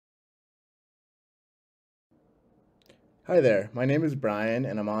Hi there, my name is Brian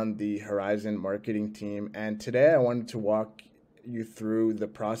and I'm on the Horizen marketing team. And today I wanted to walk you through the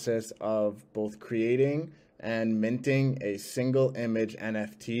process of both creating and minting a single image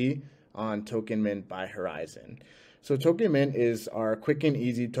NFT on TokenMint by Horizen. So TokenMint is our quick and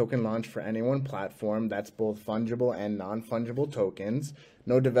easy token launch for any one platform that's both fungible and non-fungible tokens.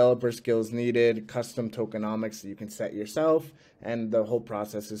 No developer skills needed, custom tokenomics that you can set yourself, and the whole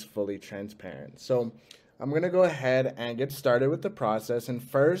process is fully transparent. So I'm going to go ahead and get started with the process. And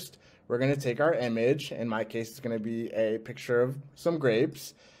first, we're going to take our image. In my case, it's going to be a picture of some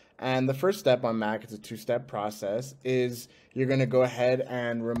grapes. And the first step on Mac, it's a two-step process, is you're going to go ahead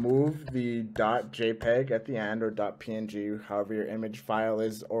and remove the .jpeg at the end, or .png, however your image file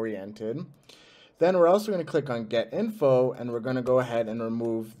is oriented. Then we're also going to click on Get Info, and we're going to go ahead and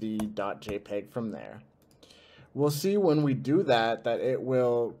remove the .jpeg from there. We'll see when we do that it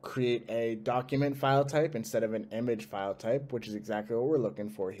will create a document file type instead of an image file type, which is exactly what we're looking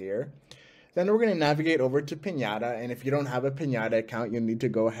for here. Then we're going to navigate over to Pinata, and if you don't have a Pinata account, you'll need to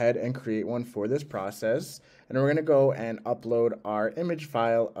go ahead and create one for this process. And we're going to go and upload our image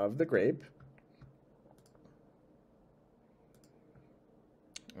file of the grape.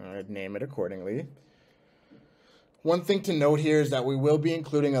 I'd name it accordingly. One thing to note here is that we will be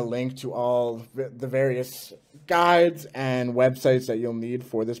including a link to all the various guides and websites that you'll need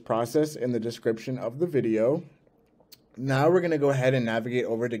for this process in the description of the video. Now we're going to go ahead and navigate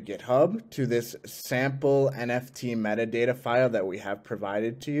over to GitHub to this sample NFT metadata file that we have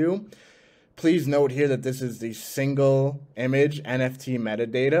provided to you. Please note here that this is the single image NFT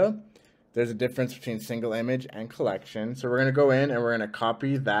metadata. There's a difference between single image and collection. So we're going to go in and we're going to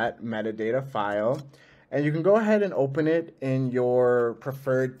copy that metadata file. And you can go ahead and open it in your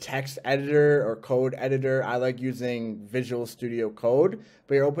preferred text editor or code editor. I like using Visual Studio Code,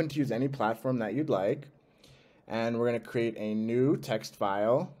 but you're open to use any platform that you'd like. And we're going to create a new text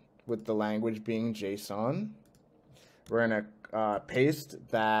file with the language being JSON. We're going to paste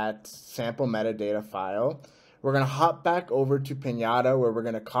that sample metadata file. We're going to hop back over to Pinata, where we're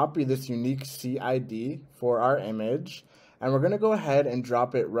going to copy this unique CID for our image. And we're going to go ahead and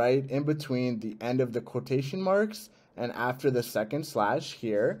drop it right in between the end of the quotation marks and after the second slash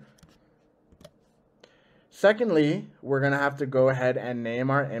here. Secondly, we're going to have to go ahead and name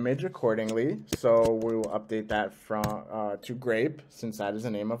our image accordingly. So we will update that from to grape, since that is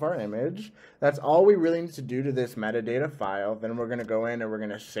the name of our image. That's all we really need to do to this metadata file. Then we're going to go in and we're going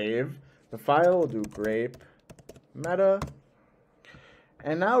to save the file. We'll do grape meta.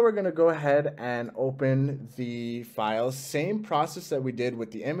 And now we're going to go ahead and open the file. Same process that we did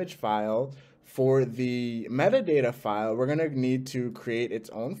with the image file. For the metadata file, we're going to need to create its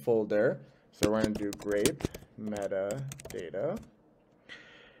own folder. So we're going to do grape metadata.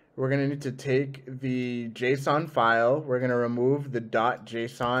 We're going to need to take the JSON file. We're going to remove the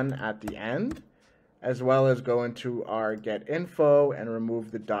 .json at the end, as well as go into our get info and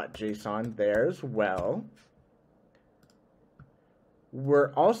remove the .json there as well.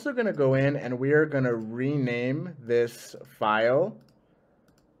 We're also going to go in and we are going to rename this file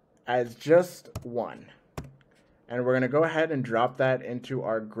as just one. And we're going to go ahead and drop that into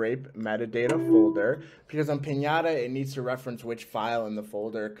our grape metadata folder, because on Pinata, it needs to reference which file in the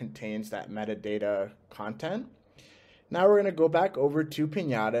folder contains that metadata content. Now we're going to go back over to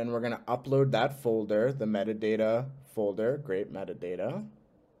Pinata and we're going to upload that folder, the metadata folder, grape metadata.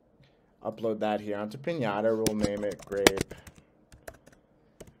 Upload that here onto Pinata. We'll name it grape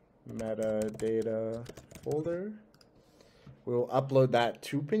metadata folder. We will upload that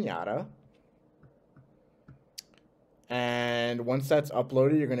to Pinata. And once that's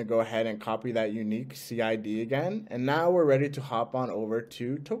uploaded, you're going to go ahead and copy that unique CID again. And now we're ready to hop on over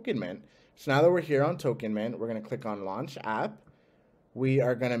to TokenMint. So now that we're here on TokenMint, we're going to click on Launch App. We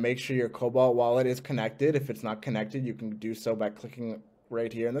are going to make sure your Cobalt wallet is connected. If it's not connected, you can do so by clicking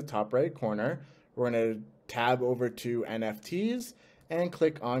right here in the top right corner. We're going to tab over to NFTs and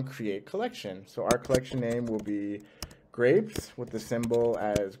click on Create Collection. So our collection name will be grapes with the symbol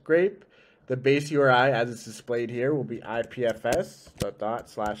as grape. The base URI as it's displayed here will be IPFS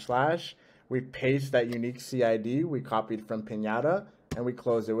 // We paste that unique CID we copied from Pinata and we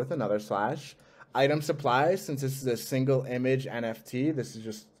close it with another slash. Item supply, since this is a single image NFT, this is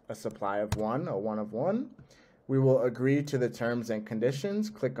just a supply of one, a one of one. We will agree to the terms and conditions,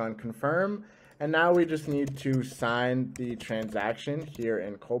 click on confirm. And now we just need to sign the transaction here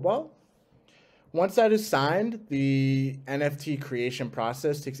in Cobalt. Once that is signed, the NFT creation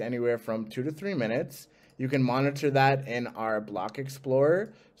process takes anywhere from 2 to 3 minutes. You can monitor that in our block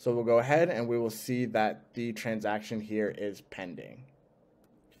explorer. So we'll go ahead and we will see that the transaction here is pending.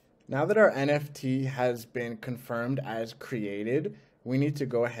 Now that our NFT has been confirmed as created, we need to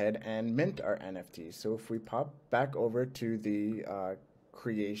go ahead and mint our NFT. So if we pop back over to the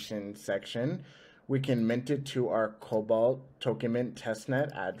creation section, we can mint it to our Cobalt TokenMint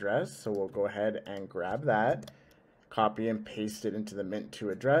testnet address. So we'll go ahead and grab that, copy and paste it into the mint to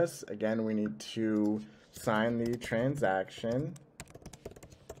address. Again, we need to sign the transaction.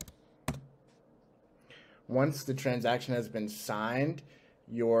 Once the transaction has been signed,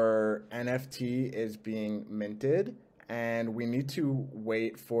 your NFT is being minted, and we need to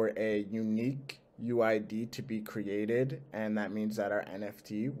wait for a unique UID to be created, and that means that our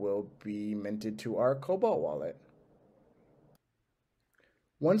NFT will be minted to our Cobalt wallet.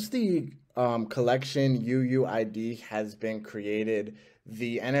 Once the collection UUID has been created,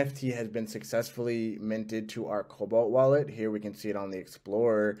 the NFT has been successfully minted to our Cobalt wallet. Here we can see it on the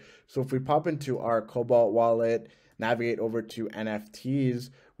Explorer. So if we pop into our Cobalt wallet, navigate over to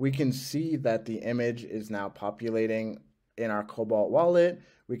NFTs, we can see that the image is now populating in our Cobalt wallet.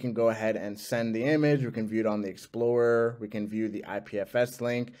 We can go ahead and send the image. We can view it on the Explorer. We can view the IPFS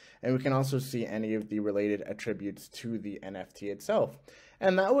link, and we can also see any of the related attributes to the NFT itself.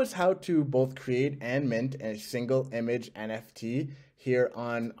 And that was how to both create and mint a single image NFT here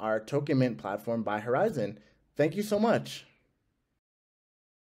on our TokenMint platform by Horizen. Thank you so much.